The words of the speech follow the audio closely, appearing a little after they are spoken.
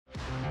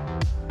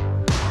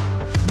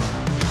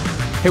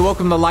Hey,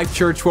 welcome to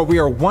Life.Church, where we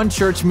are one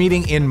church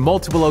meeting in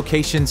multiple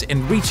locations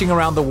and reaching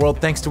around the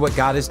world thanks to what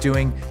God is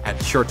doing at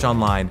Church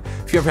Online.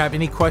 If you ever have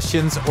any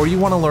questions or you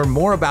want to learn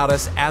more about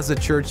us as a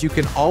church, you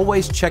can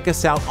always check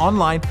us out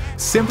online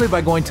simply by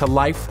going to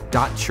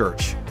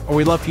Life.Church. Or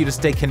we'd love for you to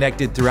stay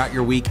connected throughout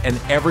your week and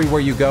everywhere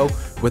you go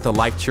with the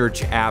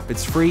Life.Church app.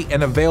 It's free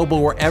and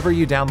available wherever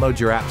you download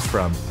your apps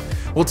from.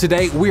 Well,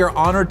 today we are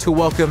honored to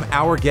welcome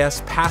our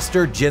guest,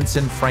 Pastor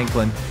Jenetzen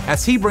Franklin,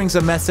 as he brings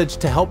a message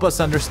to help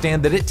us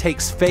understand that it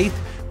takes faith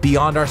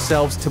beyond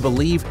ourselves to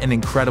believe in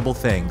incredible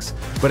things,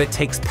 but it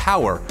takes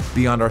power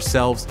beyond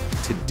ourselves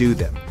to do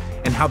them,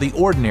 and how the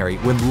ordinary,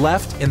 when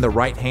left in the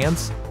right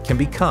hands, can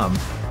become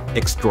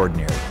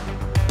extraordinary.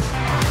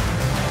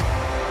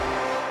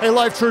 Hey,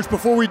 Life Church,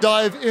 before we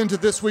dive into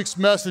this week's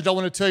message, I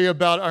want to tell you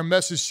about our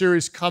message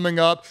series coming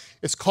up.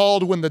 It's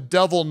called When the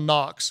Devil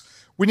Knocks.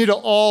 We need to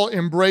all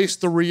embrace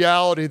the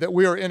reality that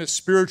we are in a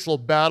spiritual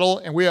battle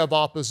and we have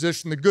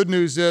opposition. The good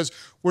news is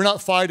we're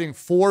not fighting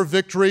for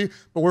victory,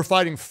 but we're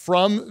fighting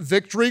from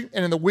victory.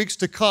 And in the weeks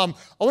to come,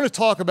 I want to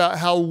talk about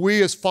how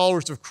we as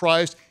followers of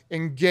Christ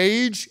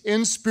engage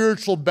in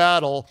spiritual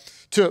battle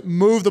to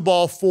move the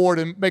ball forward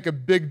and make a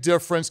big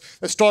difference.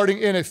 That's starting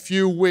in a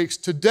few weeks.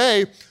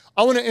 Today,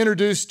 I want to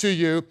introduce to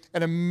you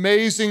an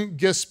amazing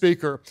guest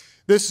speaker.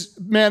 This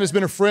man has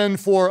been a friend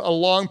for a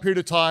long period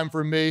of time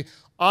for me.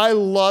 I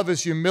love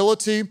his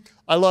humility.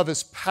 I love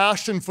his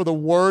passion for the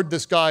Word.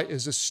 This guy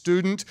is a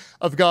student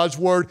of God's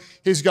Word.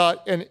 He's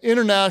got an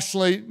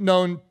internationally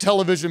known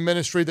television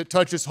ministry that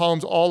touches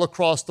homes all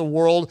across the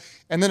world.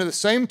 And then at the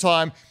same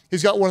time,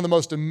 he's got one of the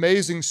most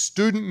amazing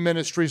student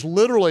ministries,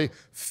 literally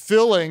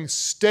filling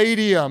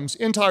stadiums,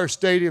 entire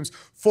stadiums,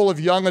 full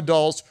of young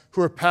adults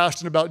who are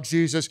passionate about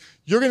Jesus.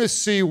 You're going to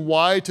see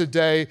why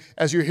today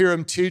as you hear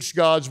him teach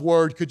God's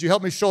Word. Could you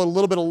help me show a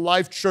little bit of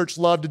Life Church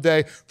love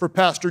today for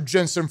Pastor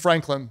Jenetzen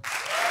Franklin?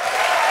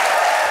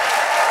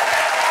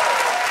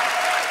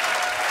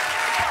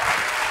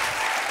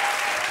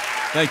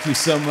 Thank you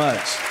so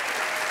much.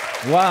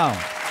 Wow.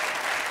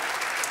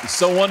 It's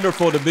so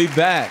wonderful to be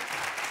back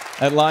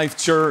at Life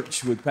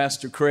Church with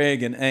Pastor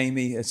Craig and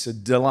Amy. It's a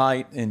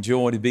delight and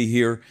joy to be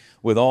here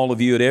with all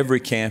of you at every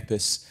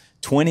campus.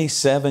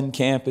 27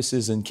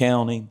 campuses and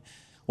counting,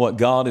 what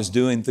God is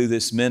doing through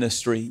this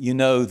ministry. You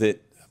know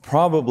that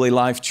probably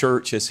Life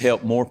Church has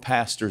helped more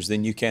pastors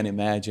than you can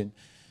imagine.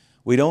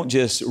 We don't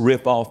just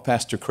rip off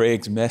Pastor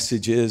Craig's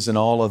messages and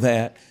all of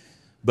that,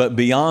 but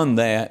beyond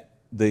that,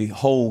 the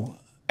whole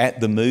at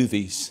the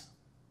movies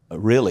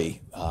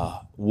really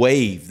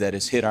wave that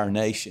has hit our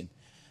nation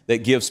that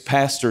gives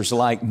pastors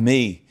like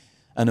me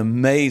an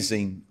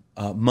amazing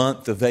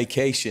month of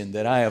vacation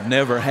that I have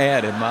never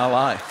had in my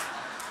life.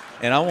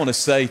 And I want to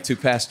say to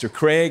Pastor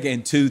Craig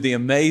and to the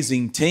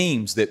amazing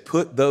teams that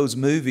put those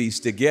movies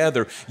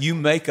together, you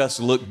make us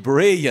look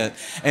brilliant,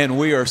 and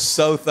we are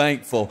so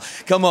thankful.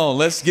 Come on,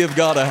 let's give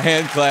God a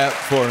hand clap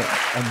for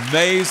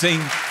amazing,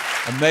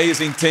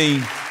 amazing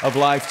team of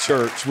Life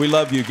Church. We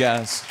love you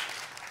guys,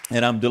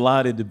 and I'm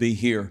delighted to be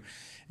here.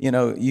 You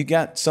know, you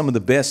got some of the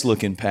best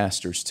looking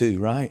pastors too,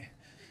 right?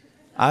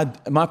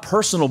 My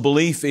personal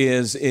belief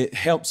is it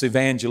helps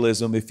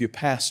evangelism if your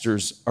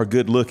pastors are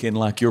good looking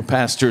like your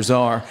pastors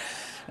are.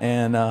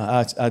 And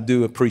I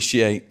do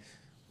appreciate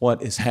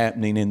what is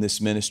happening in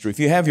this ministry. If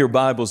you have your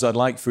Bibles, I'd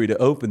like for you to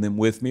open them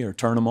with me or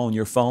turn them on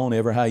your phone,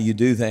 ever how you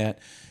do that,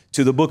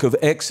 to the book of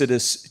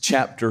Exodus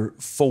chapter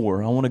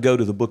 4. I want to go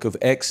to the book of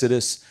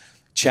Exodus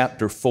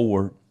chapter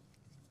 4.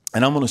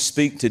 And I'm going to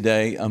speak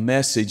today a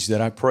message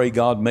that I pray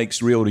God makes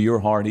real to your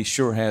heart. He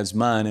sure has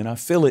mine. And I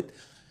feel it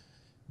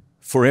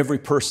for every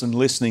person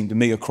listening to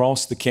me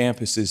across the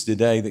campuses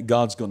today that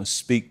God's going to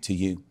speak to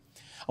you.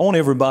 I want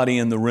everybody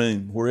in the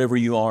room, wherever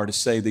you are, to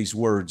say these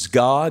words.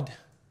 God,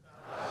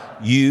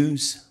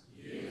 use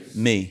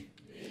me.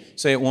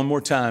 Say it one more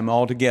time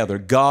all together.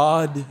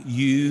 God,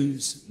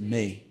 use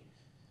me.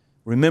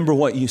 Remember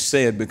what you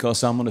said,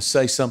 because I'm going to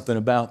say something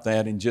about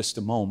that in just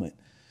a moment.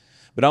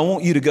 But I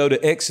want you to go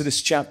to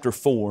Exodus chapter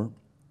 4,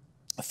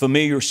 a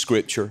familiar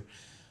scripture.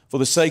 For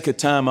the sake of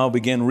time, I'll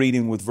begin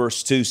reading with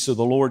verse 2. So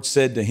the Lord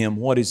said to him,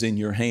 what is in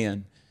your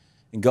hand?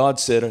 And God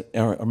said,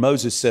 or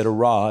Moses said, a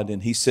rod.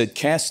 And he said,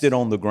 cast it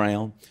on the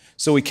ground.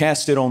 So he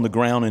cast it on the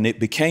ground, and it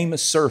became a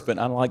serpent.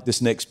 I like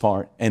this next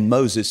part. And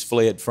Moses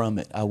fled from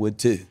it. I would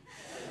too.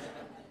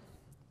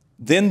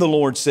 Then the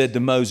Lord said to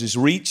Moses,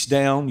 reach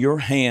down your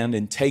hand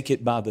and take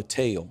it by the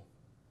tail.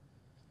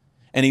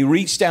 And he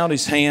reached out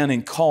his hand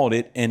and caught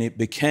it, and it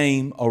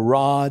became a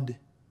rod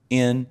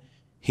in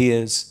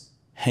his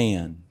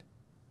hand.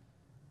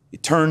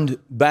 It turned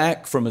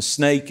back from a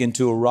snake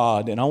into a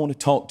rod. And I want to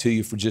talk to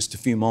you for just a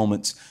few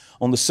moments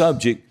on the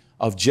subject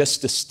of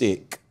just a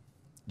stick.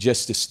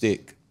 Just a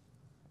stick.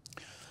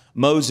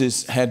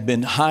 Moses had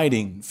been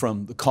hiding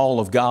from the call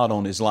of God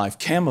on his life,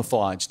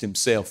 camouflaged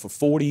himself for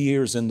 40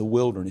 years in the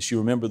wilderness. You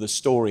remember the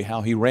story,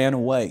 how he ran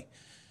away,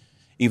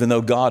 even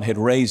though God had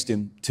raised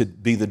him to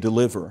be the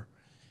deliverer.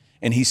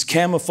 And he's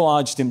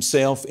camouflaged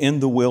himself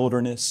in the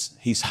wilderness.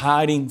 He's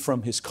hiding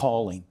from his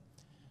calling.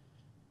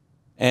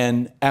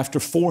 And after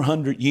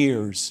 400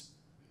 years,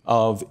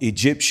 of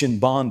Egyptian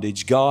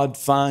bondage, God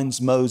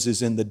finds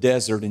Moses in the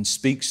desert and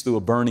speaks through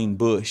a burning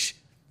bush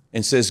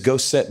and says, go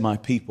set my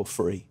people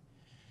free.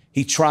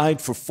 He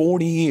tried for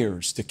 40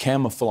 years to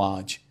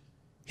camouflage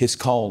his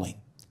calling.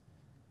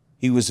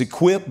 He was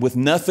equipped with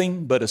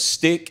nothing but a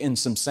stick and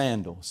some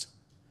sandals.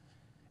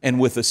 And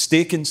with a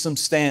stick and some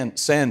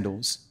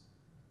sandals,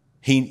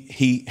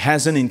 he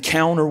has an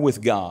encounter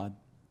with God.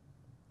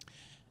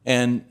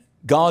 And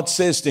God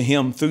says to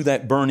him through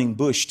that burning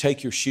bush,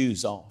 take your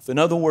shoes off. In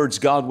other words,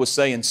 God was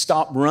saying,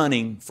 stop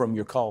running from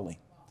your calling.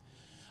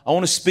 I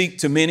want to speak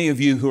to many of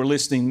you who are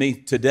listening to me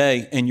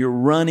today and you're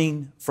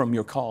running from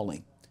your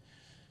calling.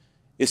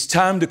 It's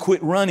time to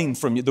quit running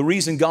from you. The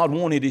reason God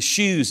wanted his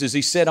shoes is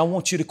he said, I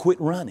want you to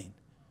quit running.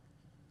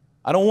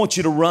 I don't want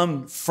you to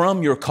run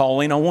from your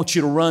calling. I want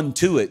you to run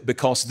to it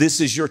because this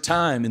is your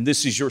time and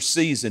this is your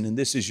season and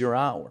this is your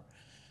hour.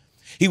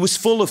 He was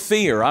full of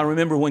fear. I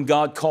remember when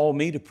God called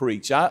me to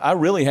preach. I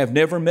really have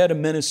never met a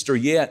minister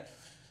yet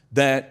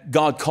that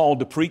God called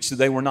to preach that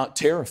they were not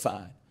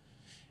terrified.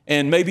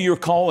 And maybe your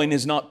calling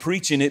is not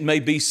preaching. It may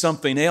be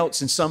something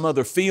else in some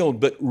other field,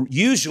 but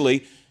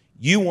usually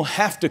you will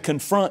have to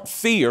confront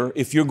fear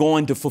if you're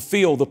going to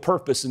fulfill the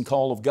purpose and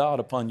call of God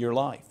upon your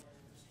life.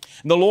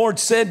 And the Lord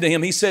said to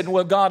him, he said,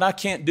 well, God, I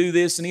can't do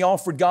this. And he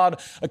offered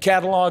God a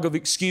catalog of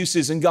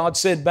excuses. And God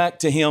said back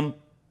to him,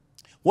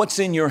 what's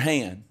in your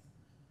hand?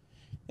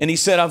 And he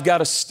said, I've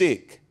got a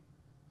stick.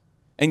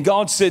 And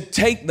God said,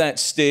 take that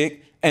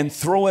stick and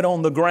throw it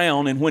on the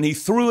ground. And when he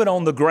threw it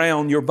on the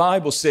ground, your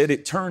Bible said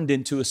it turned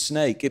into a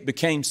snake. It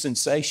became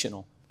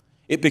sensational.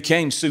 It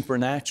became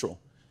supernatural.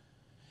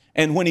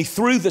 And when he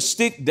threw the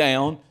stick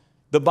down,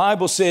 the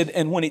Bible said,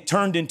 and when it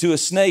turned into a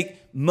snake,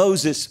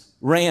 Moses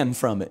ran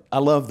from it. I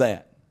love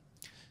that.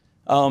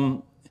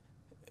 In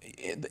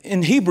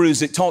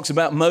Hebrews, it talks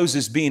about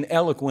Moses being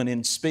eloquent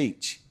in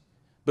speech.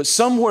 But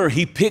somewhere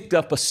he picked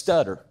up a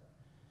stutter.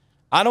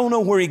 I don't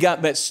know where he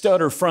got that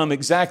stutter from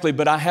exactly,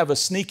 but I have a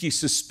sneaky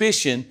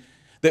suspicion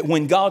that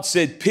when God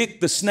said,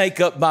 pick the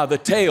snake up by the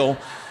tail,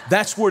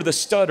 that's where the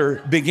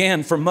stutter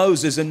began for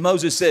Moses. And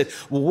Moses said,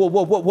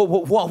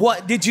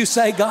 what did you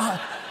say, God?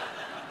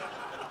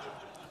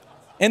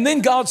 And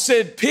then God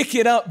said, pick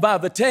it up by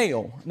the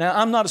tail. Now,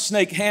 I'm not a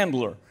snake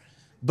handler,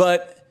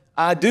 but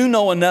I do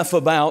know enough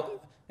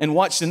about and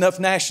watched enough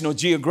National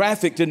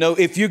Geographic to know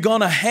if you're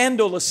going to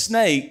handle a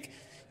snake,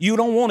 you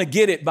don't want to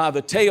get it by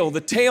the tail. The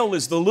tail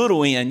is the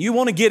little end. You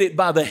want to get it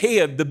by the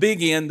head, the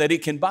big end that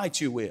it can bite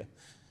you with.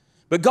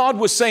 But God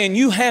was saying,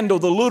 you handle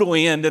the little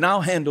end and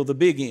I'll handle the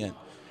big end.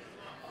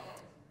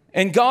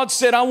 And God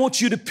said, I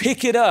want you to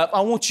pick it up. I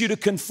want you to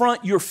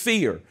confront your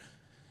fear.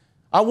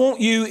 I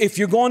want you, if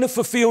you're going to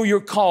fulfill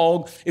your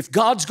call, if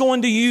God's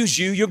going to use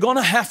you, you're going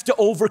to have to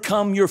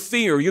overcome your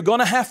fear. You're going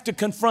to have to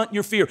confront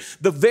your fear.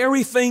 The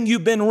very thing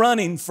you've been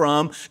running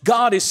from,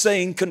 God is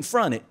saying,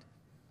 confront it.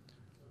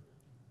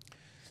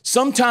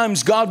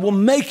 Sometimes God will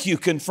make you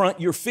confront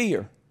your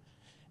fear.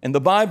 And the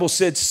Bible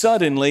said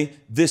suddenly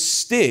this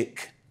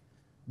stick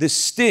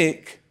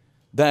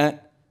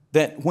that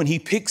when he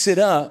picks it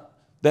up,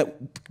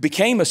 that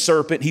became a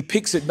serpent, he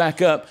picks it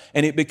back up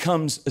and it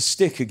becomes a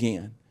stick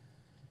again.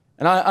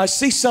 And I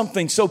see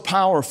something so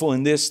powerful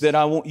in this that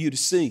I want you to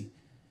see.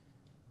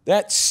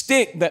 That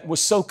stick that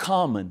was so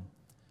common,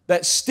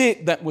 that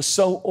stick that was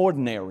so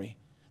ordinary,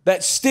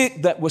 that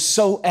stick that was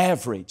so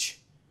average,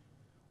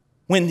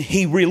 when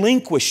he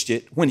relinquished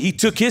it, when he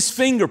took his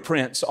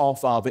fingerprints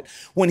off of it,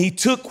 when he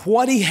took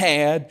what he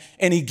had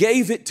and he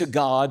gave it to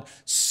God,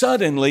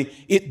 suddenly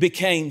it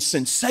became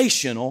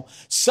sensational.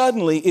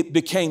 Suddenly it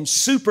became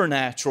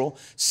supernatural.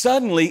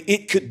 Suddenly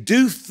it could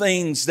do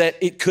things that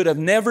it could have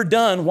never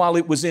done while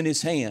it was in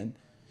his hand.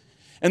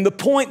 And the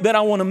point that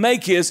I want to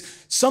make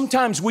is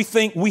sometimes we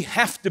think we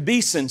have to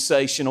be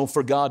sensational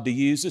for God to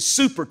use us,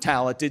 super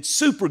talented,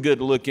 super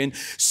good looking,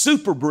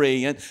 super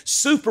brilliant,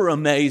 super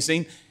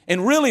amazing.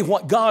 And really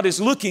what God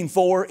is looking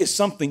for is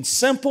something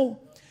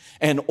simple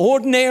and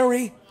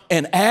ordinary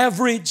and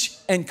average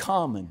and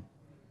common.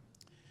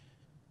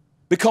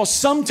 Because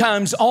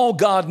sometimes all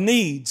God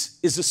needs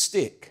is a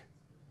stick.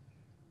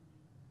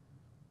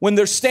 When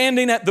they're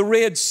standing at the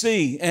Red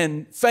Sea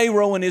and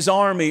Pharaoh and his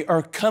army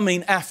are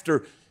coming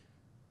after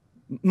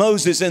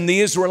Moses and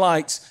the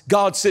Israelites,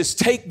 God says,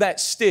 take that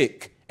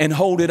stick and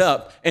hold it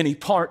up, and he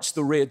parts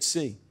the Red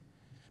Sea.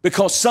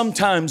 Because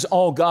sometimes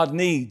all God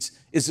needs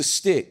is a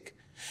stick.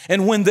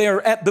 And when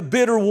they're at the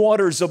bitter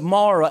waters of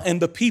Marah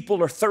and the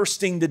people are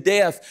thirsting to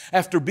death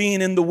after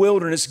being in the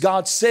wilderness,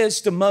 God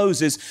says to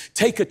Moses,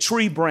 take a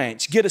tree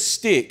branch, get a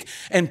stick,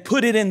 and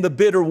put it in the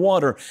bitter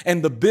water,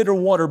 and the bitter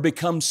water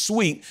becomes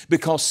sweet,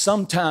 because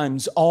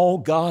sometimes all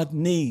God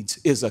needs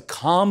is a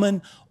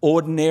common,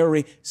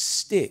 ordinary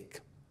stick.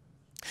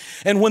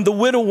 And when the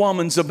widow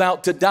woman's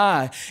about to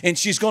die and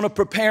she's going to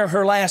prepare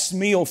her last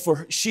meal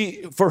for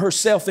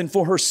herself and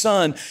for her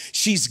son,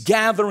 she's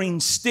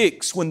gathering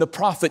sticks when the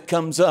prophet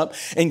comes up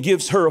and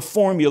gives her a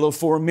formula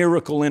for a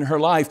miracle in her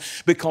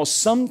life. Because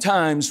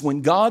sometimes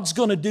when God's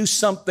going to do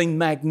something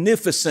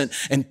magnificent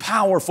and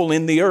powerful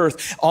in the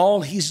earth,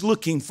 all he's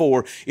looking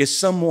for is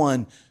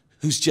someone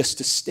who's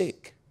just a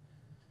stick.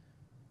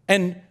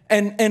 And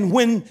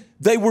when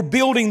they were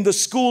building the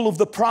school of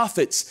the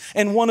prophets,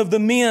 and one of the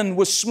men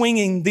was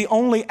swinging the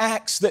only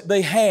axe that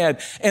they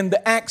had, and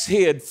the axe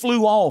head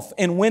flew off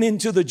and went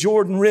into the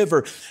Jordan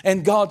River.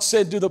 And God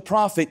said to the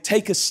prophet,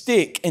 take a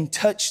stick and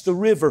touch the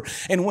river.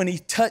 And when he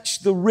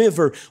touched the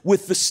river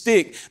with the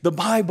stick, the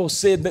Bible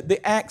said that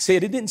the axe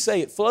head, it didn't say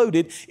it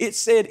floated, it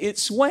said it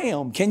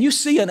swam. Can you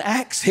see an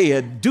axe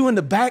head doing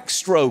the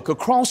backstroke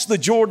across the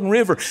Jordan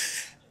River?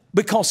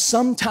 Because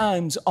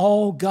sometimes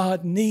all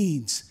God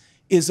needs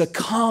is a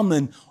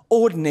common,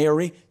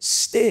 ordinary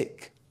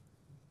stick.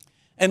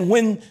 And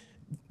when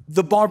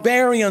the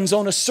barbarians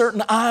on a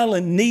certain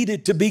island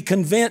needed to be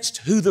convinced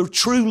who the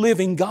true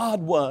living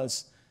God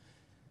was,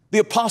 the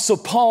Apostle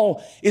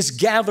Paul is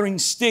gathering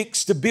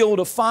sticks to build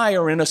a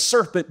fire, and a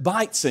serpent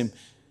bites him.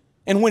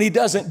 And when he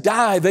doesn't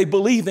die, they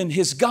believe in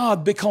his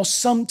God, because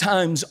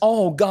sometimes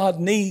all God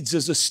needs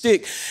is a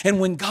stick. And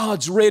when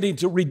God's ready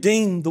to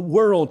redeem the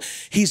world,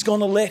 He's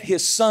going to let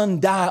His Son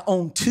die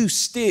on 2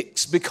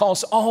 sticks,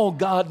 because all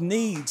God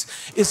needs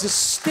is a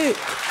stick.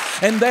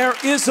 And there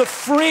is a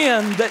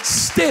friend that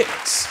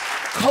sticks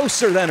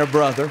closer than a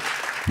brother.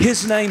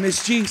 His name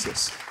is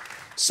Jesus.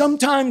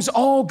 Sometimes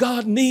all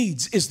God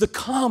needs is the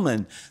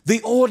common, the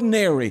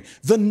ordinary,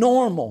 the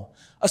normal,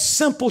 a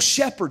simple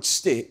shepherd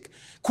stick.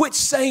 Quit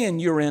saying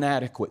you're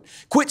inadequate.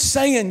 Quit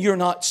saying you're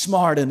not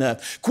smart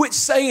enough. Quit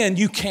saying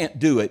you can't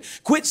do it.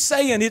 Quit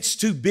saying it's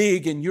too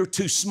big and you're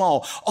too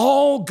small.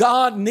 All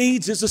God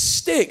needs is a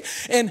stick.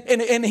 And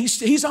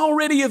he's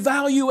already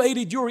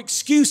evaluated your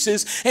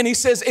excuses. And He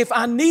says, if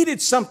I needed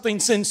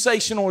something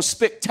sensational or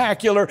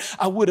spectacular,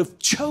 I would have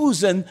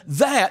chosen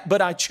that,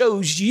 but I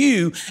chose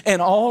you. And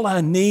all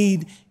I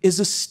need is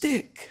a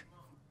stick.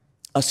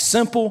 A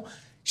simple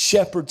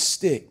shepherd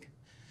stick.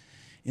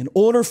 In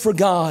order for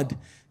God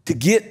to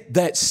get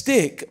that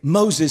stick,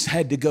 Moses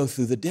had to go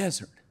through the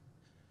desert.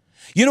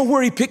 You know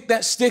where he picked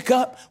that stick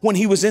up? When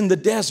he was in the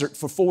desert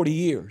for 40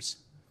 years.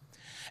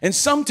 And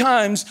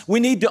sometimes we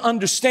need to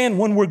understand,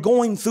 when we're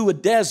going through a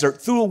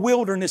desert, through a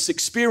wilderness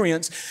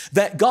experience,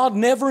 that God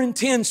never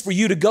intends for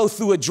you to go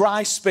through a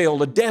dry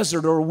spell, a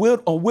desert or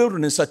a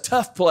wilderness, a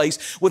tough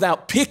place,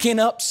 without picking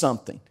up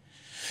something.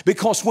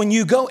 Because when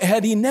you go,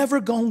 had he never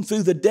gone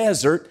through the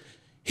desert,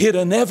 he'd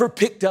have never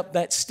picked up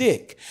that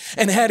stick.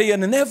 And had he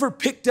never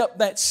picked up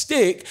that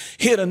stick,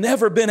 he'd have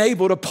never been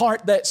able to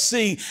part that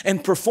sea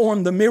and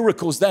perform the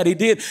miracles that he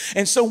did.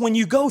 And so when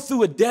you go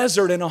through a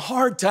desert and a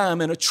hard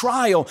time and a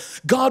trial,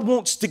 God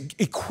wants to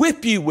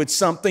equip you with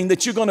something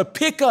that you're going to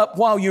pick up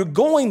while you're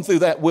going through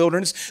that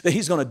wilderness, that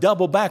He's going to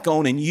double back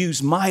on and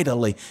use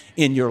mightily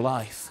in your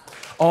life.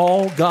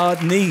 All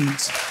God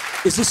needs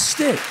is a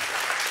stick.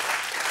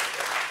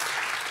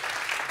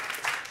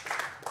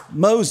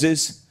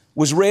 Moses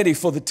was ready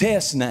for the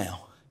test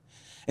now.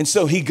 And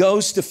so he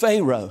goes to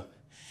Pharaoh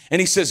and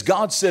he says,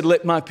 God said,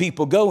 let my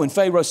people go. And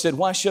Pharaoh said,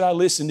 why should I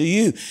listen to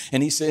you?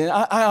 And he said,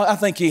 I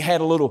think he had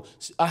a little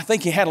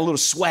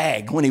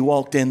swag when he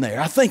walked in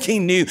there. I think he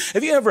knew.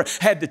 Have you ever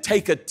had to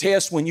take a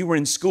test when you were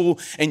in school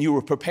and you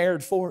were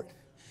prepared for it?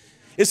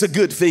 It's a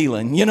good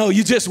feeling. You know,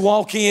 you just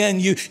walk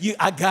in,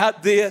 I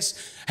got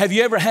this. Have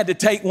you ever had to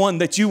take one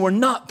that you were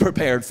not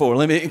prepared for?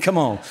 Come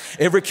on,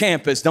 every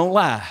campus, don't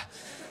lie.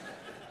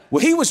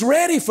 Well, he was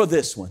ready for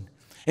this one.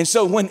 And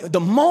so when the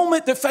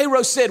moment that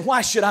Pharaoh said, why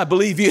should I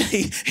believe you?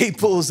 He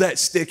pulls that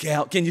stick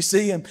out. Can you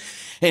see him?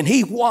 And he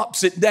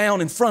whops it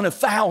down in front of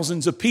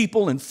thousands of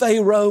people and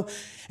Pharaoh.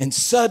 And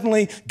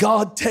suddenly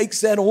God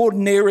takes that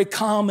ordinary,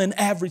 common,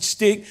 average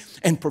stick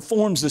and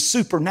performs the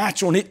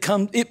supernatural.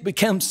 And it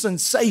becomes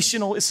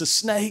sensational. It's a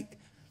snake.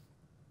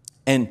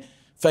 And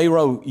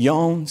Pharaoh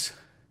yawns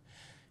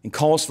and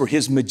calls for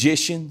his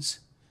magicians.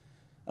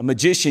 A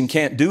magician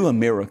can't do a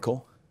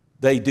miracle.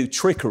 They do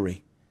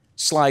trickery,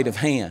 sleight of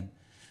hand.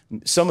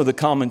 Some of the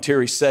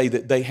commentaries say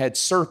that they had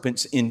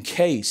serpents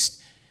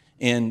encased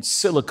in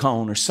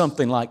silicone or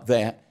something like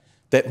that,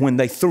 that when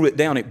they threw it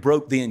down, it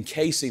broke the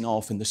encasing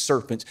off, and the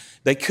serpents,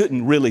 they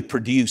couldn't really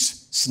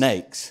produce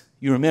snakes.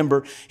 You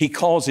remember, he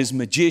calls his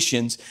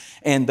magicians,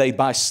 and they,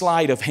 by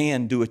sleight of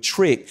hand, do a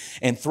trick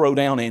and throw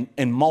down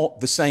and mock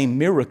the same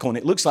miracle. And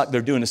it looks like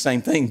they're doing the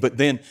same thing, but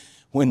then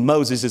when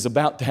Moses is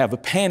about to have a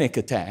panic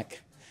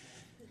attack,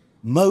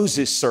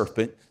 Moses'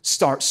 serpent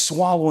starts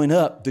swallowing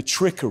up the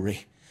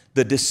trickery,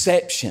 the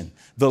deception,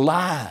 the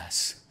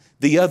lies.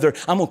 I'm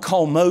going to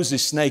call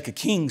Moses' snake a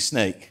king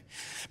snake,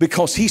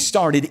 because he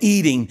started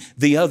eating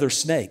the other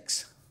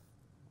snakes.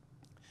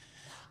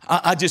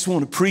 I just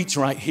want to preach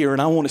right here,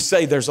 and I want to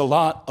say there's a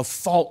lot of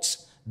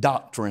false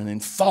doctrine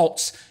and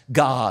false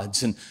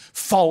gods and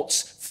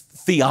false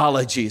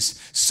theologies,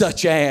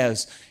 such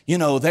as, you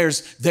know,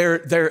 there's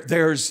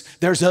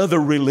other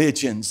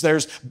religions.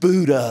 There's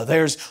Buddha,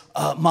 there's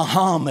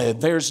Muhammad,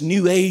 there's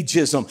New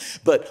Ageism.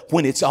 But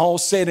when it's all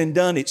said and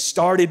done, it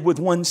started with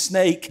one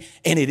snake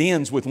and it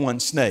ends with one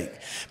snake,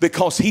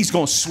 because he's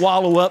going to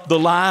swallow up the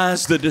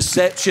lies, the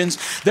deceptions.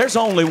 There's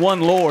only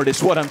one Lord,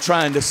 is what I'm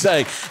trying to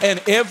say.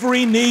 And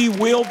every knee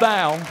will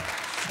bow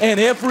and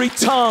every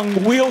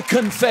tongue will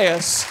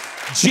confess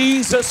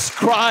Jesus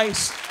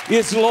Christ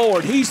is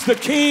Lord. He's the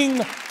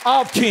King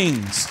of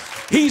kings.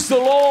 He's the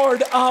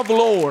Lord of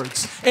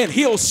lords. And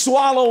He'll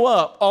swallow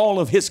up all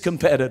of His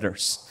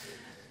competitors.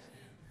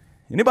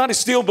 Anybody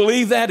still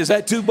believe that? Is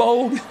that too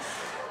bold?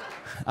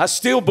 I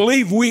still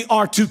believe we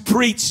are to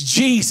preach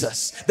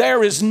Jesus.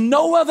 There is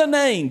no other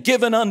name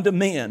given unto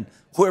men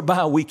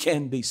whereby we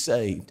can be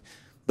saved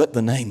but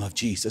the name of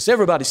Jesus.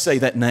 Everybody say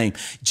that name,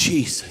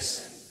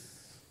 Jesus.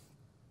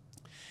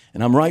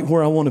 And I'm right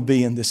where I want to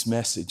be in this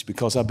message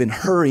because I've been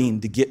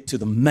hurrying to get to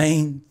the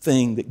main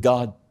thing that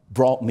God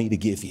brought me to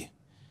give you.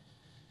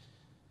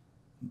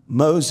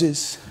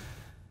 Moses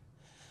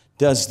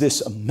does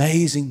this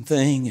amazing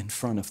thing in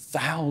front of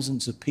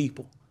thousands of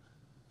people.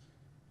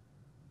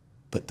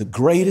 But the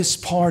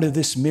greatest part of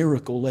this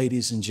miracle,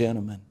 ladies and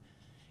gentlemen,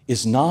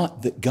 is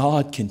not that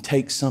God can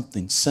take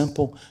something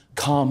simple,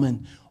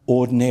 common,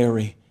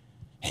 ordinary,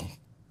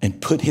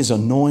 and put His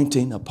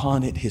anointing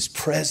upon it, His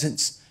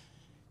presence,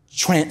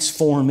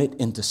 transform it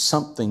into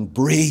something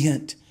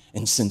brilliant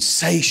and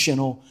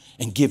sensational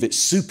and give it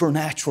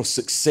supernatural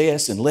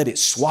success and let it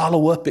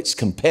swallow up its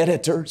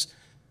competitors.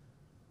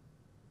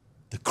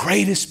 The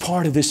greatest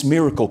part of this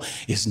miracle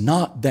is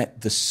not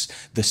that the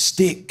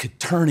stick could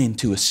turn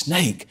into a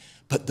snake,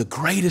 but the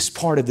greatest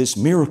part of this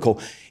miracle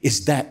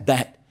is that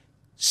that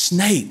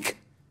snake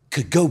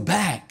could go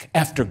back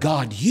after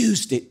God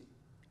used it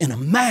in a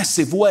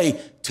massive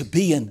way to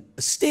being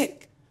a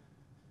stick.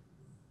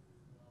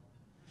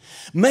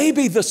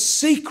 Maybe the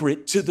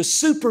secret to the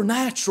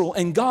supernatural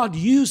and God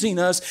using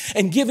us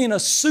and giving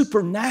us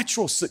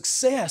supernatural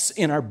success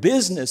in our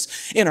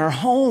business, in our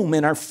home,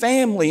 in our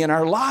family, in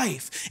our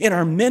life, in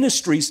our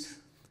ministries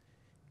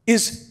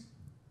is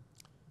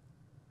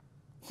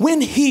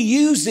when He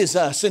uses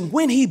us and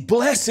when He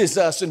blesses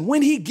us and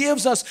when He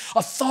gives us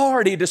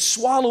authority to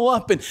swallow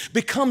up and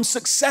become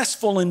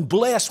successful and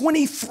blessed, when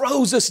He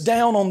throws us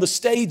down on the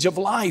stage of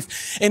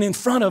life and in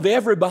front of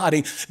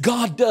everybody,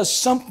 God does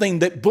something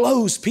that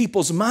blows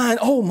people's mind.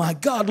 Oh my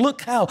God,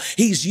 look how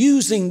He's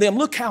using them.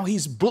 Look how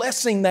He's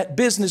blessing that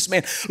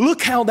businessman.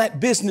 Look how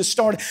that business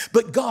started.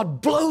 But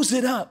God blows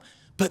it up.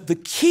 But the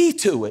key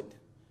to it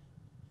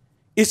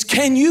is,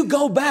 can you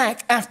go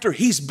back after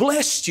He's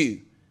blessed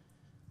you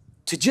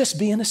to just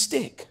being a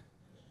stick?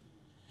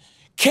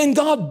 Can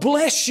God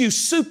bless you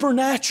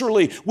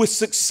supernaturally with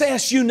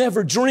success you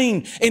never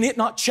dreamed and it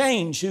not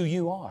change who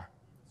you are?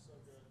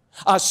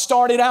 I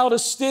started out a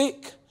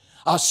stick.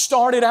 I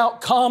started out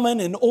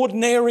common and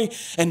ordinary.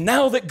 And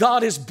now that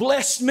God has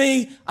blessed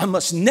me, I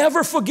must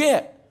never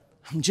forget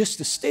I'm just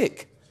a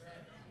stick.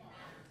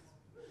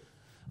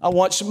 I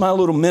watched my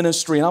little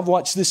ministry, and I've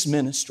watched this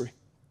ministry.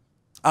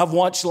 I've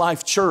watched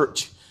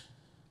Life.Church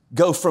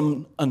go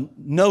from a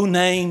no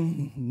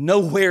name,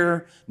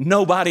 nowhere,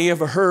 nobody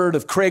ever heard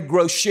of Craig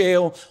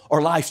Groeschel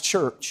or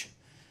Life.Church.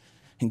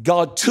 And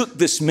God took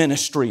this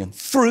ministry and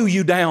threw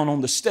you down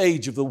on the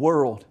stage of the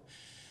world.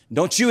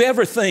 Don't you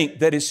ever think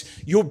that it's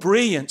your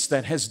brilliance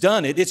that has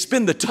done it. It's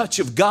been the touch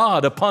of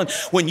God upon,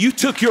 when you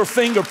took your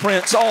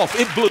fingerprints off,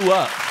 it blew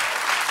up.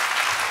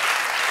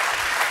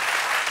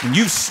 And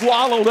you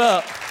swallowed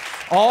up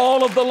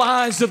all of the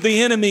lies of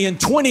the enemy in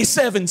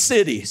 27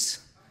 cities.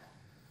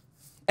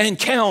 And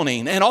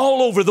counting, and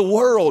all over the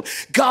world.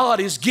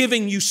 God is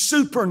giving you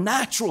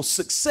supernatural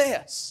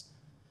success.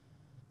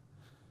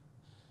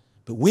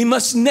 But we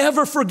must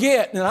never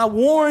forget, and I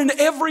warn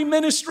every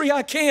ministry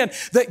I can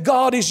that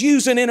God is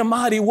using in a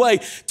mighty way,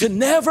 to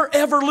never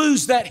ever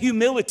lose that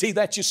humility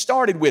that you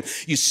started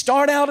with. You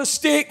start out a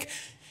stick,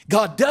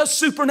 God does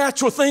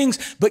supernatural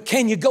things, but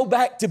can you go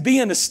back to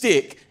being a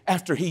stick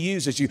after He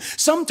uses you?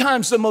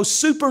 Sometimes the most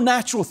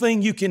supernatural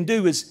thing you can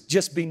do is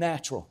just be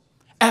natural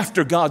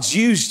after God's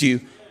used you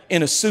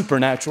in a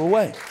supernatural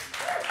way.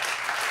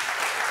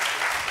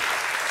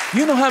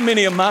 You know how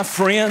many of my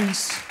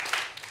friends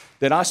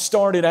that I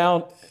started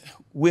out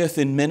with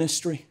in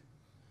ministry,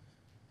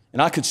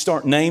 and I could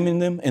start naming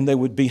them, and they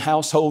would be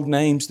household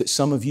names that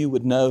some of you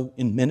would know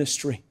in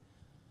ministry,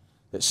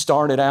 that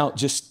started out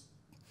just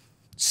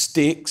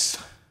sticks,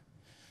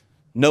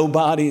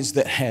 nobodies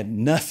that had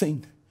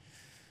nothing,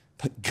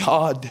 but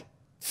God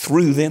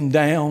threw them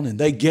down and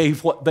they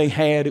gave what they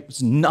had. It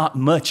was not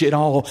much at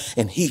all.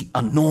 And He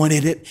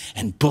anointed it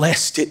and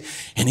blessed it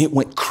and it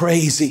went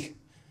crazy.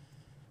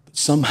 But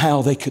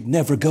somehow they could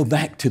never go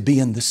back to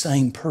being the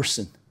same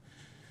person.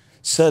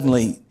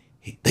 Suddenly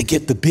they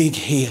get the big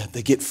head.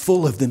 They get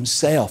full of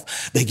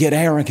themselves. They get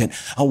arrogant.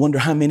 I wonder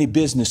how many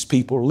business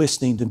people are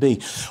listening to me.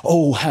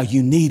 Oh, how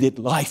you needed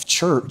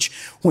Life.Church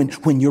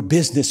when your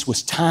business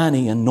was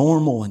tiny and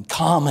normal and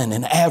common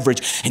and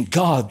average, and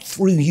God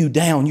threw you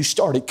down. You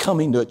started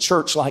coming to a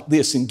church like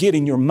this and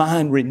getting your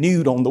mind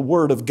renewed on the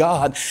Word of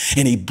God,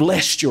 and He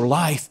blessed your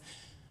life.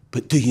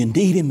 But do you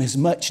need Him as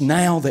much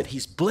now that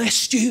He's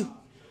blessed you?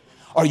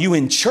 Are you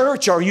in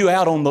church or are you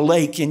out on the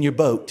lake in your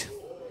boat?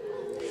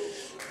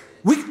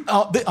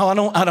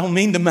 I don't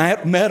mean to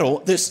meddle.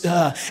 This,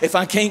 if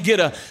I can't get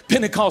a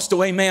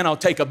Pentecostal amen, I'll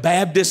take a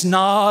Baptist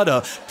nod,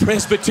 a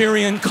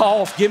Presbyterian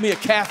cough, give me a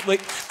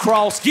Catholic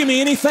cross, give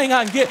me anything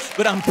I can get,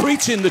 but I'm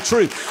preaching the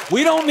truth.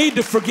 We don't need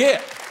to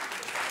forget.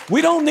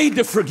 We don't need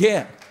to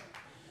forget.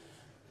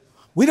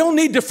 We don't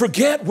need to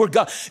forget where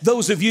God,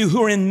 those of you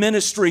who are in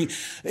ministry,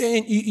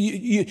 and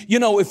you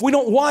know, if we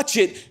don't watch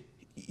it,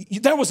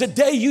 there was a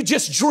day you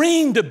just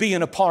dreamed of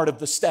being a part of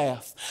the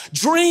staff,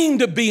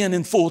 dreamed of being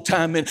in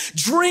full-time, and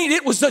dreamed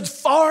it was a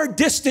far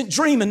distant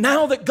dream. And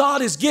now that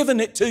God has given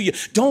it to you,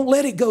 don't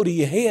let it go to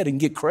your head and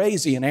get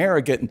crazy and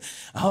arrogant. And,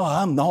 oh,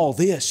 I'm all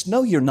this.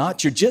 No, you're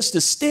not. You're just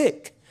a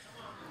stick.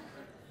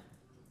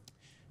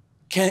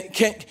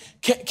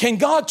 Can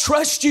God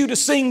trust you to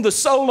sing the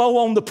solo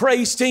on the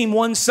praise team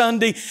one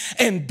Sunday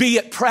and be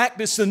at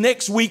practice the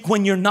next week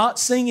when you're not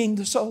singing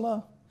the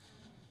solo?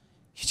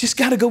 You just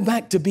got to go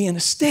back to being a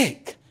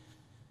stick.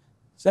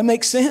 Does that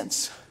make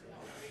sense?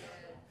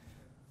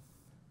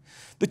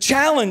 The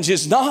challenge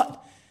is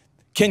not,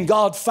 can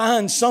God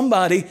find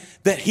somebody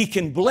that He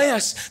can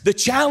bless? The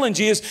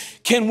challenge is,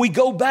 can we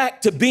go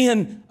back to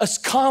being a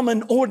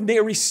common,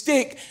 ordinary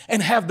stick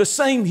and have the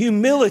same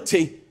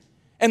humility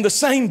and the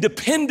same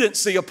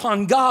dependency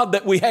upon God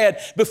that we had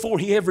before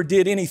He ever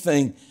did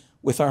anything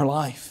with our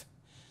life?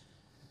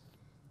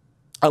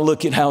 I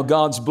look at how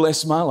God's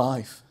blessed my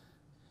life.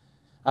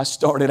 I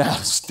started out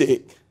a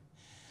stick.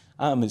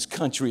 I'm as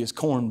country as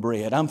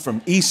cornbread. I'm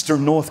from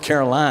eastern North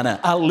Carolina.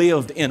 I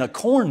lived in a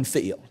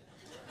cornfield.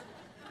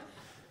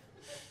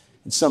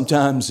 And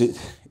sometimes it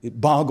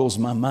boggles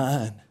my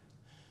mind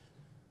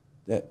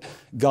that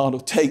God will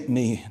take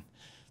me and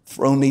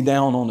throw me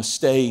down on a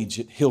stage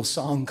at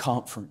Hillsong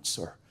Conference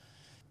or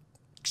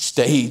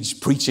stage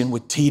preaching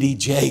with T.D.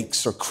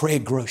 Jakes or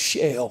Craig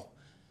Rochelle.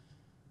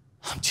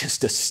 I'm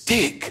just a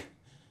stick.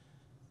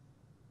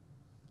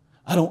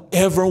 I don't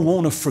ever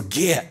want to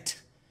forget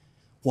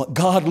what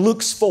God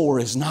looks for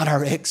is not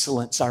our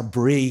excellence, our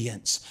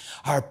brilliance,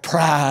 our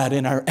pride,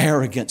 and our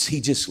arrogance.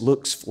 He just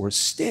looks for a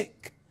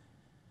stick.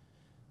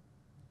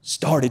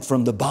 Started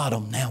from the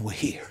bottom, now we're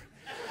here.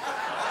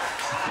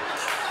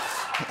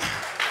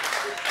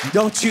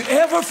 Don't you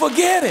ever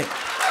forget it.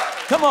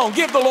 Come on,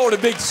 give the Lord a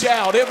big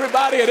shout.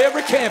 Everybody at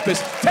every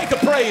campus, take a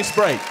praise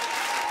break.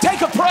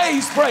 Take a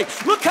praise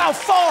break. Look how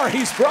far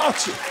He's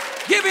brought you.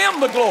 Give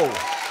Him the glory.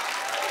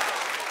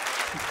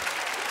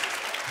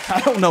 I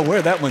don't know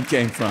where that one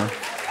came from.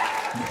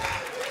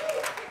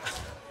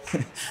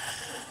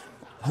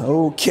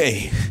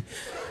 Okay.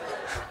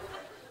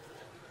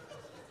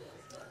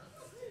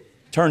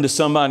 Turn to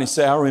somebody and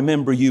say, I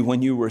remember you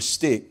when you were a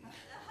stick.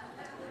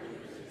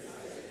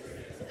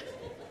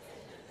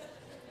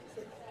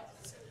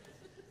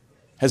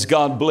 Has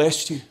God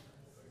blessed you?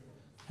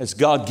 Has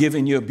God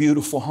given you a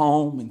beautiful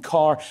home and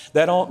car?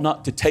 That ought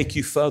not to take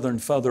you further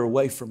and further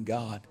away from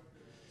God.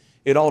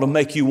 It ought to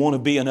make you want to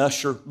be an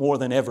usher more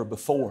than ever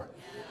before.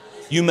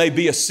 You may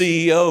be a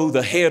CEO,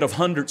 the head of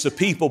hundreds of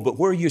people, but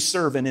where are you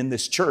serving in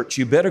this church?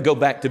 You better go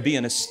back to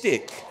being a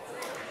stick.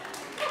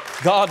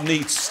 God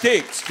needs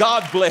sticks.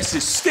 God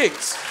blesses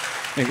sticks.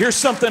 And here's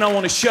something I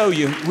want to show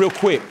you real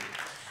quick.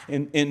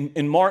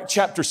 In Mark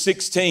chapter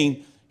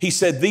 16, He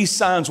said, these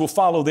signs will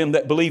follow them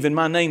that believe in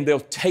my name. They'll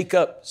take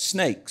up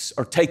snakes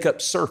or take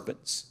up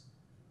serpents.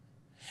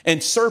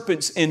 And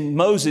serpents in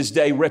Moses'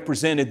 day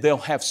represented they'll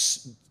have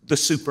the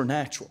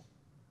supernatural.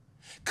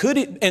 Could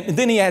it, and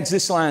then He adds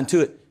this line to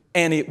it,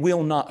 and it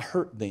will not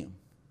hurt them.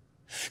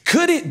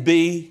 Could it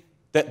be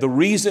that the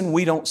reason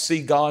we don't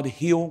see God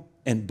heal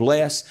and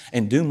bless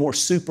and do more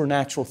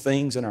supernatural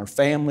things in our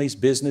families,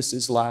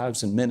 businesses,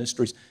 lives, and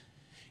ministries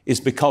is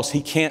because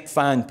He can't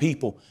find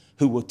people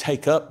who will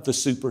take up the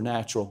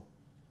supernatural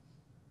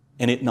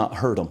and it not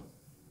hurt them?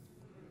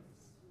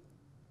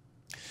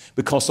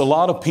 Because a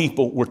lot of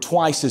people were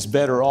twice as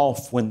better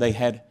off when they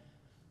had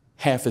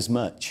half as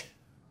much.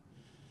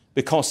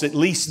 Because at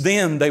least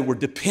then they were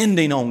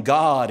depending on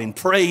God and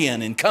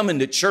praying and coming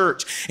to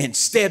church and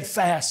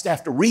steadfast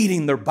after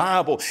reading their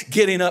Bible,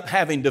 getting up,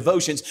 having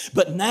devotions.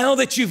 But now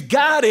that you've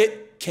got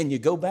it, can you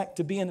go back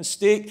to being a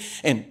stick?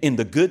 And in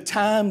the good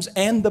times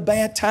and the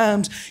bad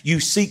times, you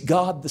seek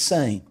God the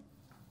same.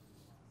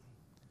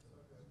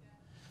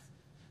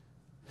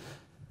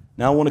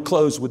 Now I want to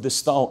close with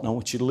this thought, and I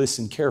want you to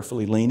listen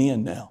carefully. Lean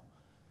in now.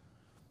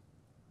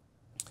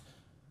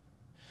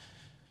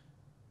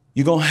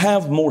 You're going to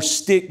have more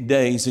stick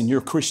days in your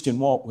Christian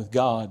walk with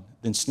God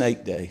than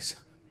snake days.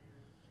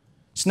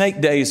 Snake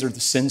days are the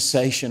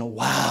sensational,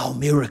 wow,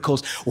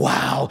 miracles.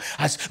 Wow,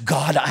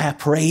 God, I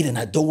prayed and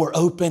a door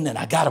opened and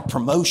I got a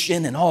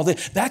promotion and all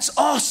that. That's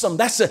awesome.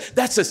 That's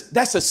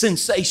a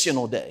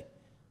sensational day.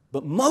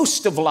 But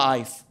most of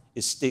life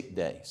is stick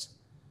days.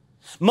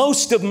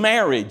 Most of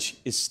marriage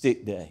is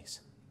stick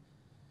days.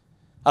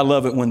 I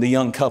love it when the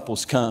young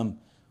couples come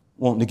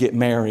wanting to get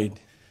married.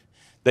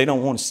 They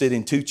don't want to sit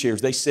in two chairs.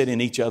 They sit in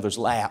each other's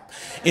lap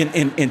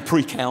in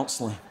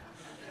pre-counseling.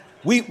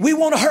 We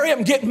want to hurry up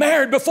and get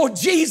married before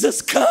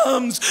Jesus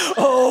comes.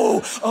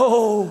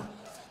 Oh.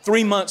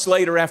 3 months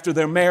later after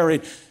they're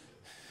married,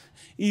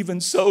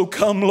 Even so,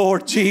 come,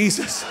 Lord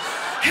Jesus.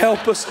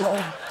 Help us,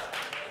 Lord.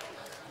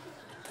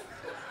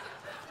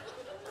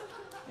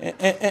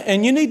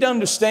 And you need to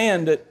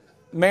understand that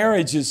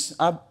marriage is,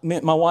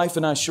 my wife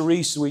and I,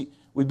 Sharice,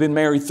 we've been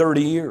married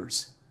 30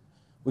 years.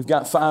 We've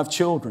got 5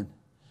 children.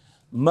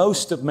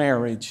 Most of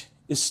marriage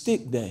is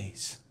stick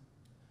days,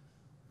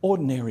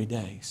 ordinary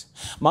days.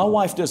 My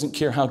wife doesn't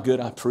care how good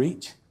I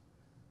preach.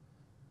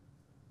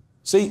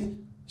 See,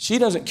 she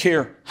doesn't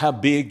care how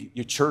big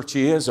your church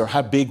is or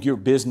how big your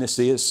business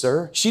is,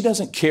 sir. She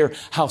doesn't care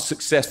how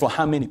successful,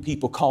 how many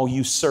people call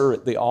you sir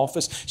at the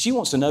office. She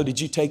wants to know,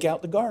 did you take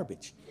out the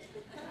garbage?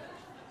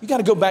 You got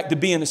to go back to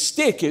being a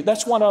stick.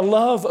 That's what I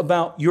love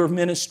about your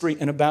ministry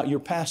and about your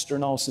pastor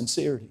in all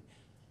sincerity,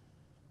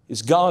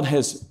 is God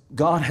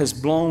has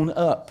blown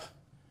up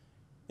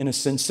in a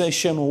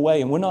sensational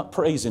way. And we're not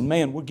praising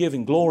man, we're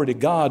giving glory to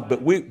God,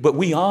 but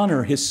we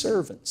honor His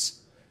servants.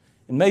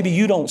 And maybe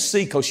you don't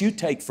see because you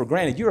take for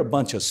granted. You're a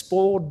bunch of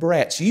spoiled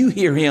brats. You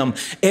hear Him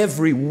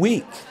every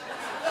week.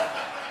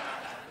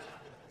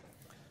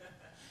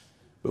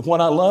 But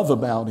what I love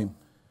about Him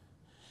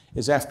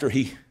is after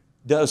He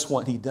does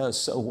what He does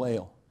so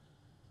well,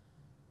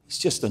 He's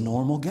just a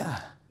normal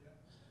guy.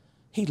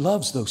 He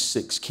loves those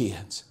 6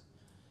 kids.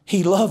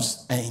 He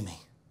loves Amy.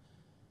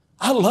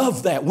 I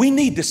love that. We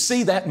need to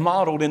see that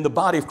modeled in the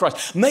body of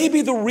Christ.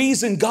 Maybe the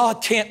reason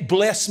God can't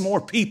bless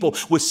more people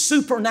with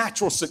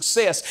supernatural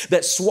success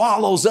that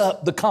swallows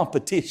up the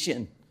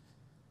competition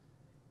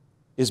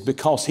is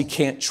because He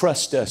can't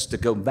trust us to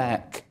go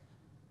back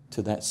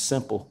to that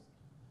simple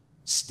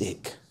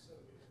stick.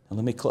 Now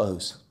let me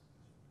close.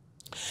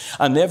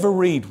 I never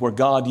read where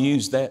God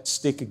used that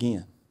stick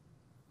again.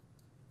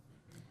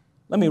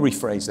 Let me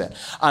rephrase that.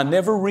 I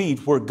never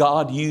read where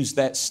God used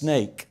that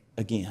snake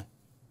again.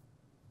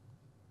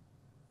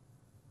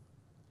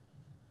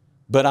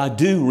 But I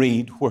do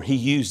read where He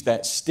used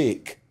that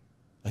stick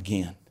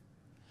again.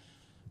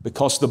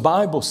 Because the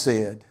Bible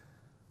said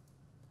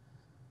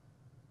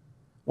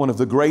one of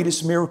the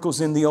greatest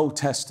miracles in the Old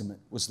Testament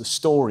was the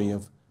story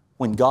of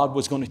when God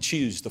was going to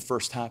choose the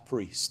first high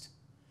priest.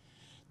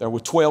 There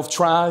were 12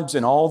 tribes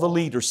and all the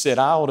leaders said,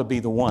 I ought to be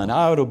the one.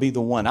 I ought to be the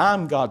one.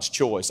 I'm God's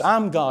choice.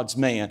 I'm God's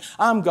man.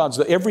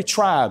 Every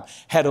tribe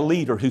had a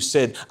leader who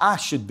said, I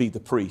should be the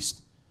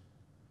priest.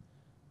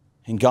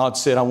 And God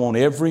said, I want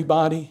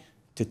everybody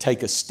to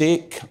take a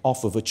stick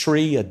off of a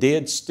tree, a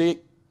dead stick,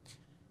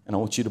 and I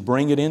want you to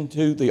bring it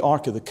into the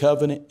Ark of the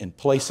Covenant and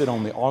place it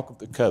on the Ark of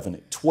the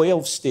Covenant.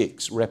 12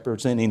 sticks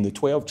representing the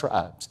 12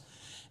 tribes.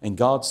 And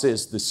God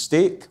says, the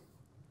stick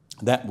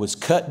that was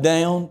cut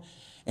down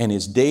and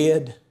is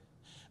dead,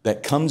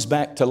 that comes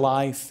back to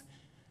life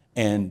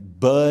and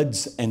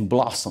buds and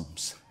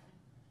blossoms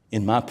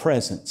in my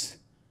presence,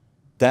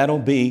 that'll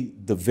be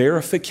the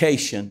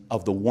verification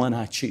of the one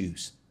I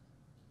choose.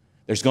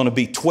 There's going to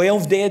be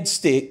 12 dead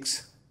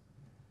sticks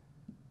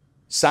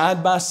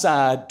side by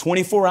side.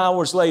 24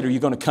 hours later,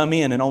 you're going to come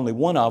in and only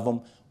one of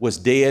them was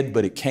dead,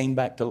 but it came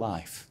back to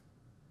life.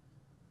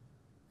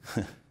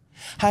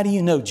 How do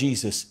you know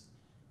Jesus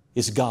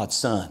is God's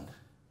son?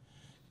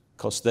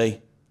 Because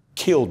they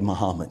killed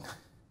Muhammad.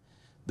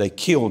 They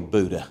killed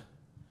Buddha.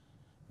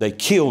 They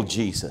killed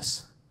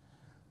Jesus.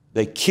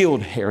 They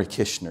killed Harry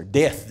Kishner.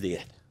 Death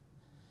did.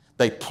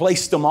 They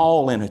placed them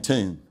all in a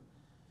tomb.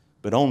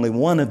 But only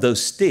one of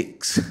those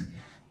sticks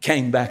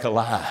came back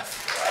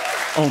alive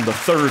on the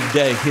 3rd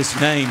day. His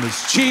name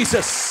is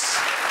Jesus.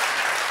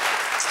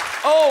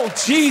 Oh,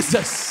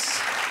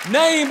 Jesus.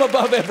 Name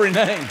above every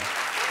name.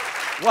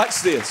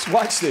 Watch this.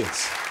 Watch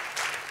this.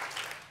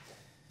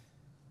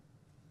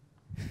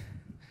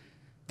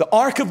 The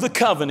Ark of the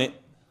Covenant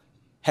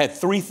had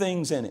 3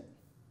 things in it.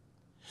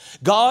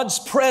 God's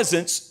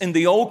presence in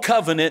the Old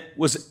Covenant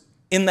was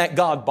in that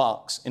God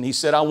box. And He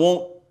said, I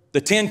want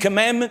the 10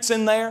 Commandments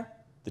in there.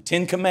 The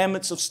 10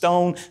 Commandments of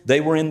stone, they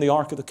were in the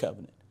Ark of the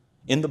Covenant,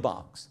 in the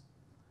box.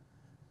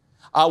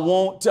 I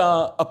want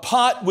a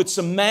pot with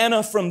some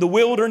manna from the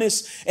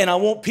wilderness, and I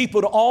want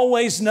people to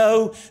always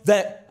know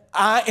that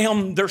I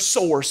am their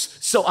source,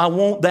 so I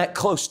want that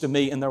close to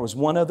me. And there was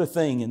one other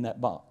thing in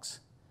that box.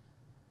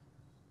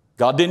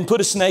 God didn't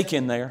put a snake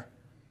in there.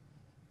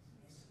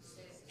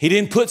 He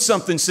didn't put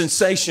something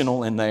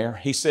sensational in there.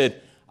 He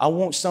said, I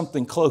want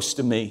something close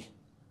to me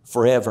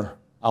forever.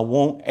 I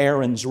want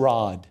Aaron's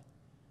rod,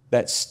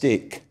 that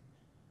stick.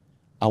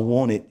 I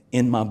want it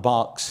in my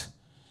box,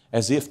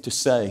 as if to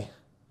say,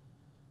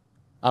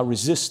 I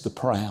resist the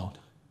proud.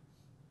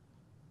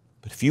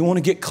 But if you want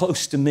to get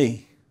close to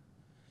me,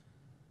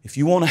 if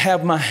you want to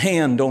have my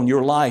hand on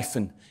your life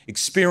and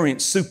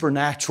experience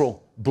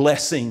supernatural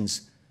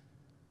blessings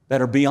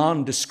that are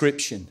beyond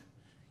description,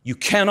 you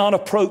cannot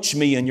approach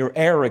me in your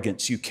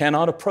arrogance. You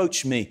cannot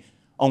approach me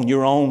on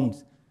your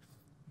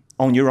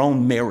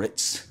own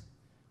merits.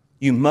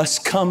 You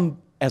must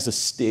come as a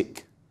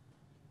stick,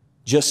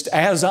 just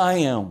as I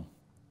am,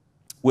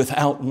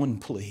 without one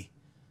plea.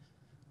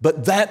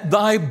 But that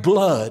thy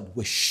blood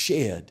was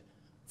shed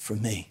for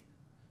me.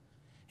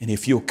 And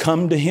if you'll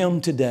come to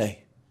Him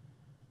today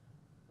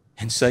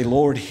and say,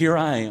 Lord, here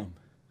I am.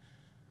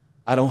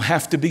 I don't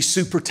have to be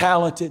super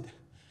talented.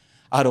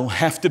 I don't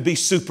have to be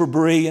super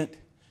brilliant.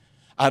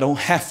 I don't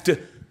have to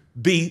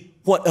be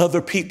what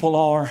other people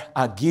are.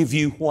 I give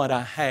you what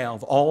I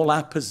have, all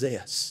I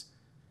possess.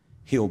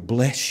 He'll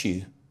bless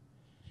you.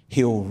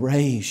 He'll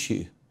raise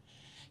you.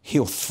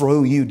 He'll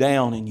throw you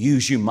down and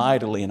use you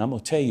mightily. And I'm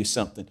going to tell you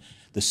something.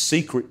 The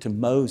secret to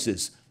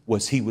Moses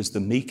was he was the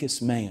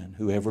meekest man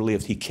who ever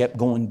lived. He kept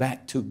going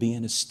back to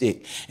being a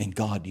stick, and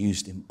God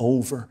used him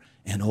over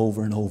and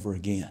over and over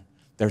again.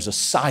 There's a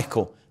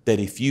cycle that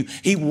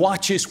He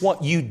watches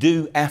what you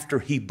do after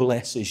He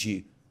blesses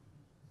you.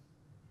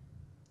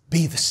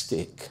 Be the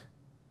stick.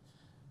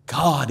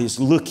 God is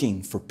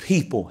looking for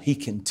people He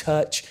can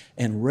touch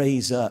and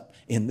raise up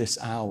in this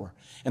hour.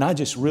 And I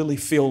just really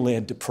feel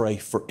led to pray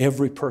for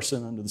every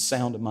person under the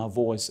sound of my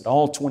voice at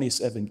all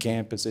 27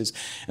 campuses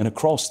and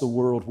across the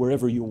world,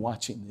 wherever you're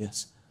watching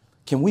this.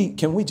 Can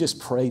we just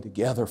pray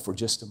together for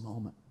just a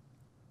moment?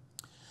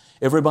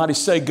 Everybody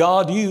say,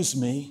 God, use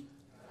me.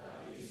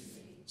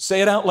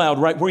 Say it out loud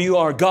right where you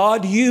are.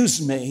 God,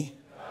 use me.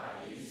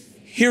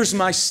 Here's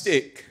my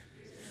stick.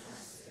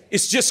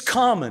 It's just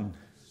common,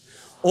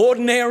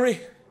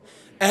 ordinary,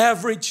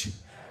 average,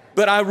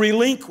 but I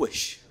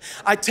relinquish.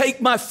 I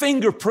take my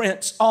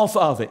fingerprints off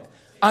of it.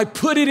 I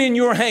put it in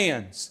your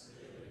hands.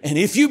 And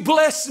if you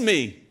bless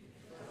me,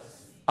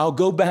 I'll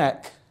go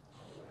back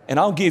and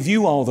I'll give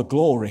you all the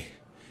glory.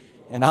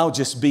 And I'll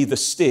just be the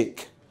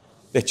stick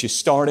that you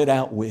started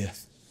out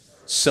with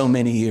so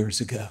many years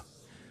ago.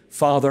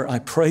 Father, I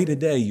pray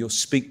today you'll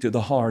speak to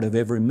the heart of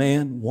every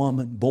man,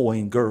 woman, boy,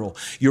 and girl.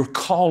 Your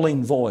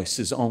calling voice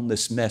is on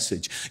this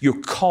message.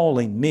 You're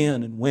calling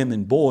men and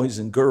women, boys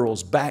and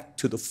girls back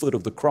to the foot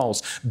of the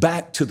cross,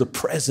 back to the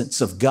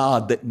presence of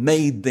God that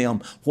made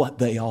them what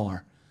they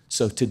are.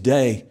 So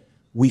today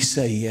we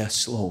say,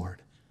 yes,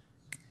 Lord.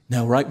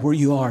 Now, right where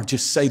you are,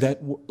 just say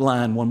that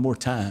line one more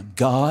time.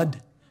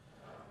 God,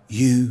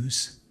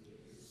 use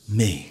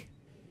me.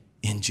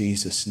 In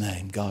Jesus'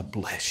 name, God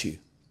bless you.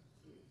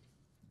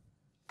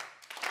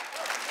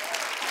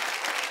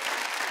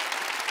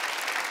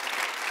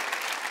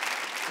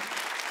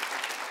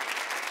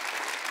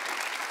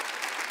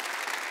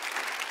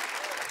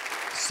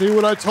 See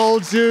what I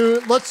told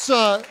you? Let's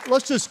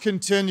just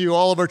continue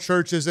all of our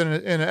churches in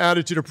an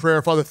attitude of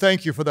prayer. Father,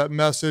 thank you for that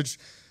message.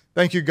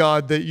 Thank you,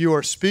 God, that you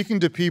are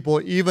speaking to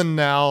people even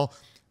now,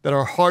 that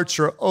our hearts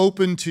are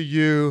open to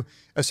you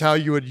as how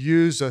you would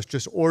use us,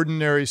 just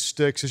ordinary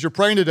sticks. As you're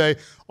praying today,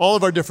 all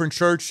of our different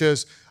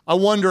churches, I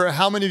wonder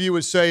how many of you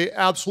would say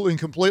absolutely and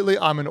completely,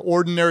 I'm an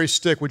ordinary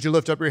stick. Would you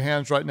lift up your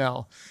hands right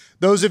now?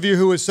 Those of you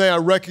who would say, I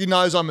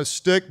recognize I'm a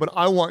stick, but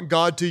I want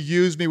God to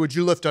use me, would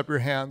you lift up your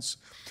hands?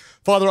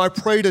 Father, I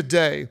pray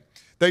today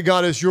that,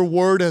 God, as your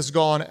word has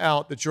gone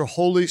out, that your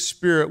Holy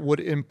Spirit would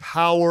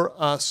empower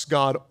us,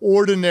 God,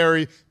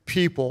 ordinary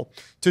people,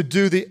 to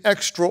do the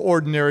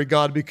extraordinary,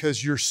 God,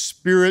 because your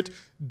Spirit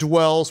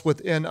dwells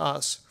within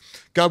us.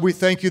 God, we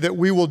thank you that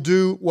we will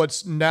do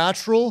what's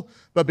natural,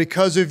 but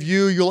because of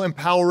you, you'll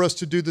empower us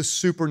to do the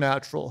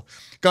supernatural.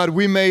 God,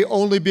 we may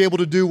only be able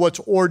to do what's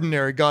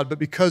ordinary, God, but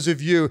because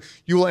of you,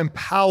 you will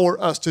empower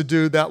us to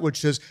do that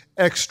which is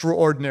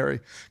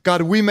extraordinary.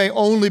 God, we may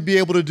only be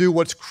able to do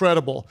what's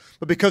credible,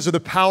 but because of the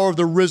power of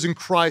the risen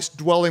Christ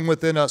dwelling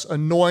within us,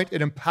 anoint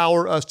and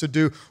empower us to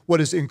do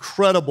what is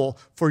incredible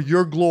for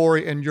your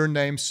glory and your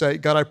name's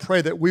sake. God, I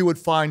pray that we would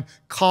find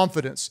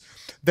confidence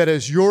that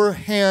as your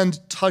hand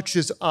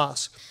touches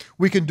us,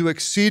 we can do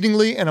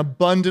exceedingly and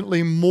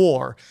abundantly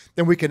more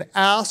than we can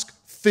ask,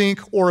 think,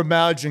 or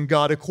imagine,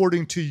 God,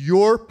 according to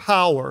your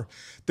power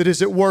that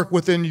is at work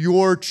within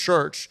your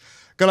church.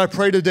 God, I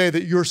pray today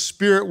that your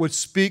Spirit would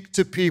speak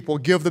to people,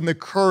 give them the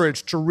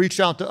courage to reach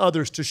out to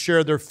others to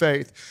share their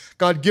faith.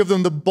 God, give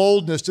them the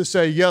boldness to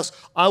say, yes,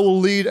 I will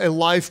lead a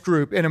life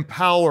group and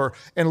empower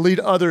and lead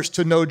others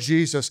to know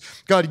Jesus.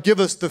 God, give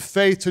us the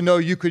faith to know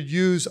you could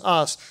use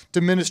us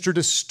to minister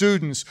to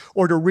students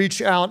or to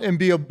reach out and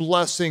be a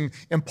blessing,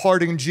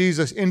 imparting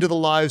Jesus into the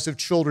lives of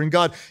children.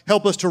 God,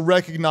 help us to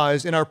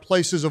recognize in our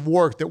places of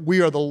work that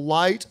we are the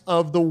light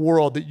of the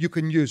world, that you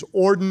can use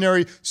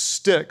ordinary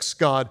sticks,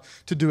 God,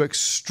 to do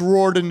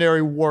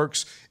extraordinary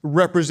works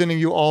representing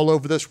you all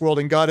over this world.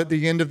 And God, at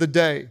the end of the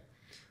day,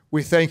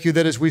 we thank you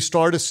that as we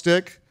start a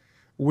stick,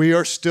 we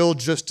are still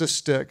just a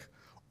stick.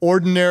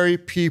 Ordinary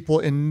people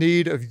in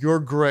need of your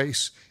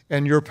grace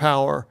and your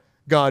power.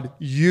 God,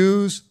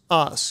 use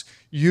us.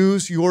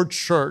 Use your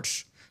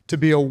church to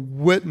be a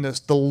witness,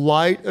 the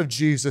light of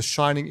Jesus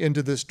shining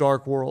into this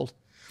dark world.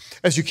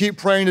 As you keep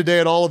praying today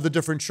at all of the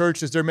different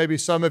churches, there may be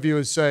some of you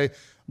who say,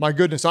 my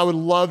goodness, I would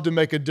love to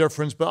make a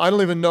difference, but I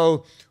don't even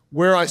know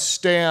where I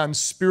stand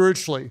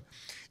spiritually.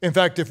 In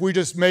fact, if we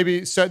just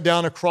maybe sat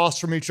down across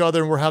from each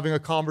other and we're having a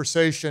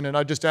conversation and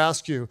I just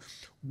ask you,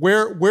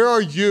 where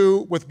are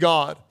you with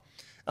God?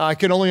 I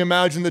can only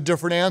imagine the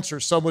different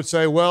answers. Some would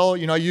say, well,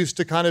 I used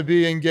to kind of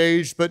be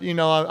engaged, but,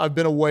 I've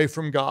been away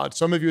from God.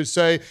 Some of you would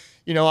say,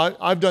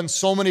 I've done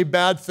so many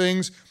bad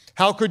things.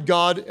 How could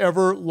God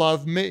ever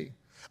love me?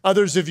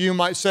 Others of you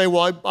might say,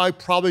 well, I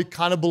probably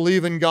kind of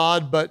believe in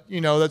God, but,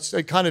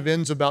 it kind of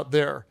ends about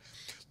there.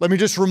 Let me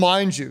just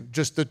remind you,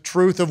 just the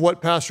truth of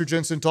what Pastor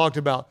Jenetzen talked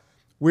about.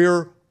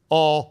 We're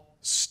all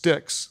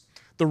sticks.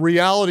 The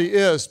reality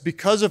is,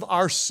 because of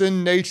our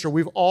sin nature,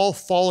 we've all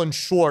fallen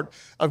short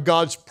of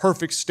God's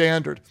perfect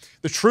standard.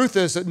 The truth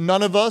is that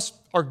none of us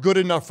are good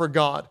enough for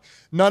God.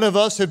 None of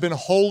us have been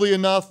holy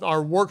enough.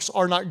 Our works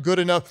are not good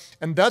enough.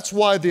 And that's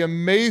why the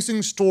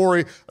amazing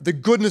story of the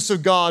goodness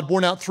of God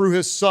born out through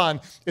his Son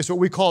is what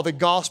we call the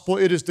gospel.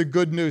 It is the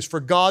good news. For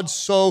God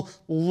so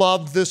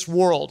loved this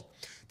world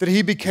that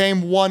he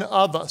became one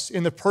of us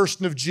in the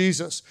person of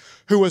Jesus,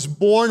 who was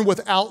born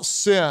without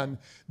sin,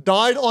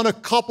 died on a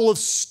couple of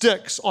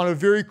sticks on a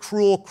very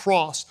cruel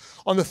cross.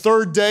 On the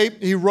third day,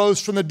 he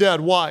rose from the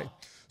dead. Why?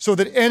 So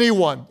that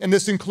anyone, and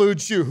this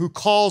includes you, who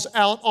calls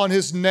out on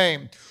his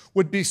name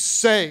would be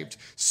saved,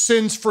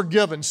 sins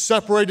forgiven,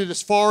 separated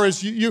as far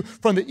as you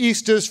from the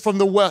east is from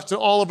the west. At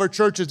all of our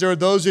churches, there are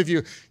those of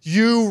you,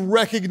 you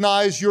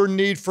recognize your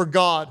need for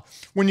God.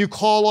 When you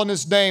call on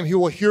his name, he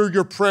will hear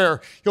your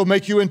prayer. He'll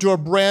make you into a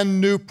brand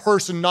new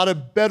person, not a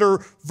better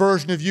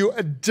version of you,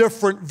 a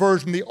different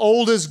version. The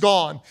old is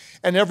gone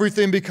and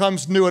everything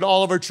becomes new. At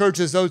all of our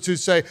churches, those who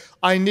say,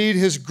 I need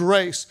his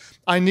grace,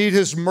 I need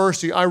his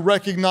mercy. I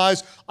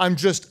recognize I'm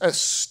just a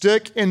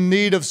stick in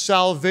need of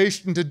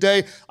salvation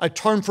today. I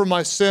turn from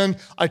my sin.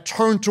 I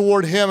turn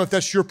toward him. If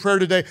that's your prayer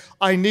today,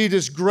 I need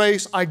his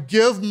grace. I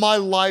give my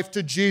life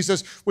to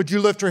Jesus. Would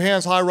you lift your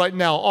hands high right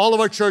now? All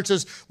of our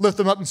churches, lift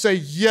them up and say,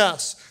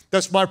 yes,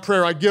 that's my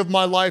prayer. I give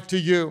my life to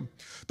you.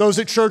 Those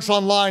at Church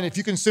Online, if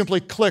you can simply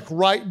click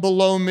right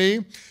below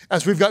me,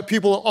 as we've got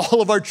people at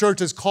all of our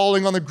churches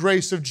calling on the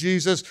grace of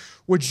Jesus,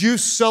 would you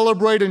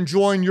celebrate and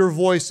join your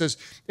voices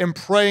in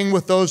praying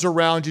with those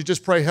around you?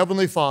 Just pray,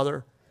 Heavenly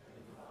Father,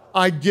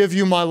 I give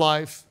you my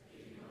life.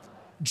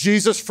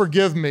 Jesus,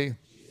 forgive me.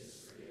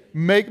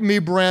 Make me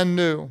brand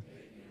new.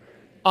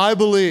 I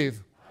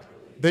believe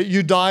that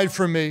you died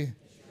for me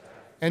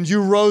and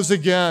you rose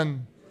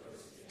again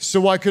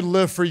so I could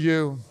live for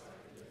you.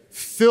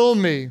 Fill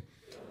me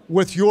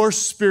with your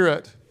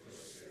Spirit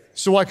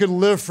so I could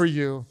live for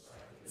you,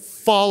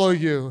 follow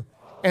you,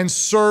 and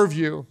serve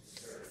you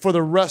for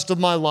the rest of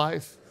my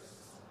life.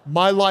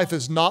 My life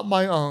is not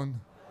my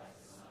own.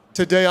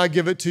 Today I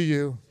give it to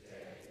you.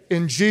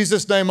 In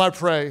Jesus' name I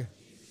pray.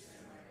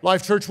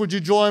 Life Church, would you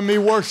join me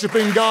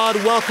worshiping God,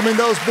 welcoming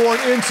those born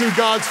into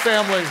God's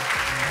family?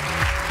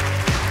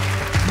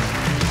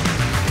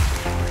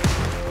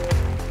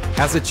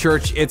 As a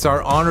church, it's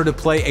our honor to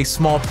play a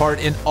small part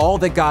in all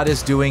that God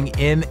is doing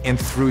in and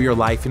through your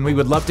life, and we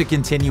would love to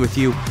continue with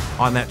you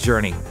on that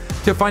journey.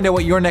 To find out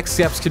what your next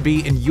steps could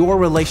be in your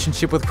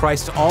relationship with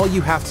Christ, all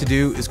you have to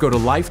do is go to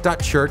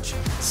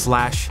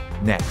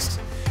Life.Church/next.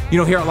 You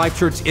know, here at Life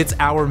Church, it's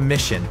our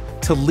mission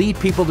to lead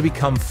people to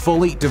become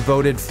fully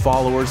devoted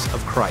followers of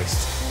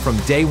Christ. From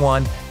day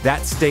one,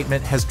 that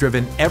statement has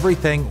driven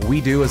everything we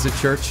do as a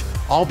church,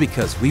 all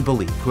because we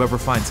believe whoever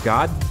finds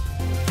God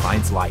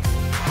finds life.